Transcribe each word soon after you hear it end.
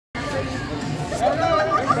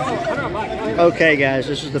Okay guys,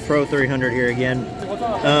 this is the Pro 300 here again.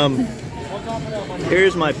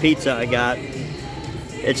 Here's my pizza I got.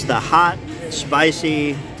 It's the hot,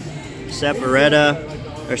 spicy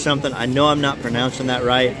separetta or something. I know I'm not pronouncing that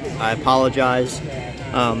right. I apologize.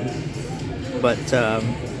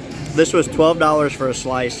 This was $12 for a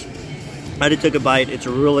slice. I just took a bite. It's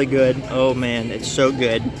really good. Oh man, it's so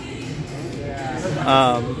good.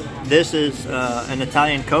 This is an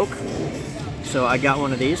Italian Coke. So I got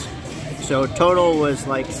one of these. So total was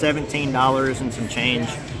like $17 and some change,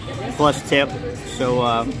 plus tip.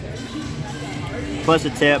 So plus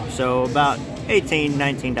a tip, so about $18,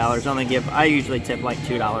 $19. I usually tip like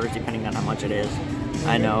 $2 depending on how much it is.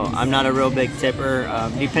 I know I'm not a real big tipper.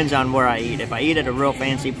 Depends on where I eat. If I eat at a real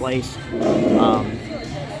fancy place,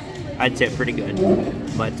 I tip pretty good.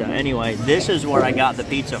 But anyway, this is where I got the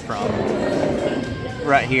pizza from.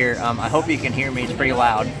 Right here. I hope you can hear me. It's pretty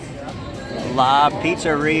loud. La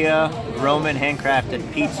Pizzeria Roman handcrafted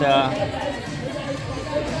pizza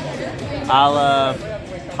alla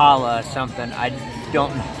pala something. I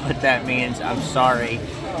don't know what that means. I'm sorry.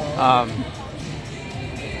 I'm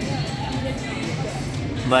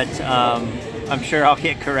sure I'll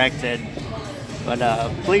get corrected. But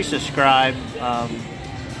please subscribe.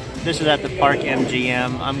 This is at the Park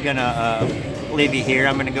MGM. I'm gonna leave you here.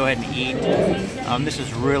 I'm gonna go ahead and eat. This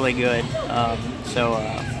is really good.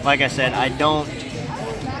 Like I said, I don't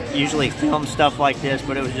usually film stuff like this,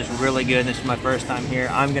 but it was just really good. This is my first time here.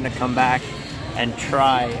 I'm gonna come back and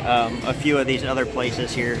try a few of these other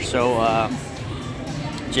places here. So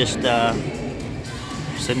just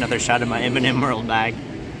another shot of my M&M World bag.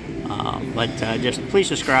 Just please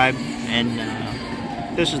subscribe. And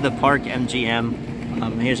this is the Park MGM.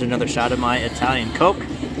 Here's another shot of my Italian Coke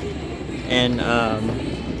and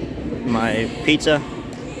my pizza.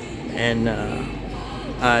 And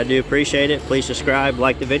I do appreciate it. Please subscribe,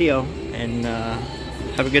 like the video, and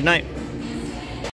have a good night.